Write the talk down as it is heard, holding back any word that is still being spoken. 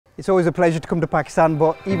It's always a pleasure to come to Pakistan,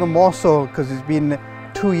 but even more so because it's been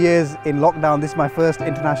 2 years in lockdown. This is my first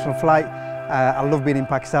international flight. I love being in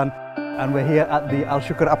Pakistan. And we're here at the Al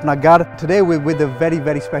Shukr Apna Ghar. Today we're with a very,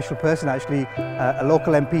 very special person actually, a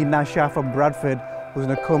local MP, Naz Shah from Bradford, who's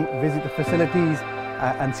going to come visit the facilities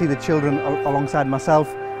and see the children alongside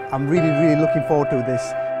myself. I'm really, really looking forward to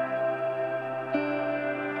this.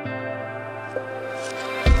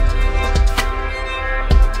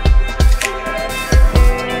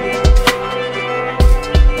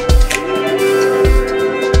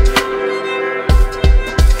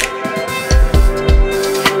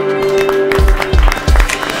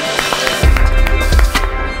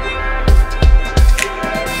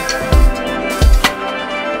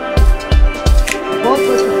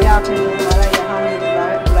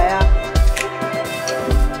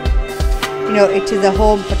 You know, it is a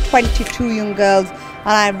home for 22 young girls, and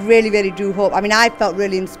I really do hope, I felt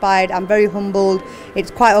really inspired. I'm very humbled.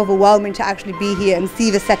 It's quite overwhelming to actually be here and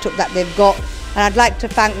see the setup that they've got. And I'd like to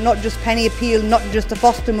thank not just Penny Appeal, not just the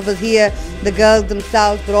foster mothers here, the girls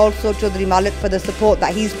themselves, but also Trustee Malik for the support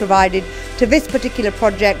that he's provided to this particular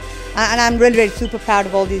project. And I'm really super proud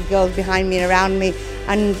of all these girls behind me and around me,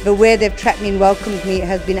 and the way they've treated me and welcomed me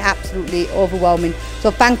has been absolutely overwhelming. So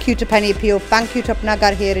thank you to Penny Appeal, thank you to Apna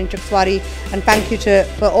Ghar here in Chakswari, and thank you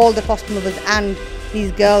for all the foster mothers and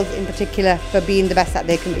these girls in particular for being the best that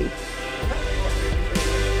they can be.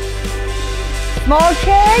 Small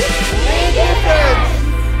change, big difference.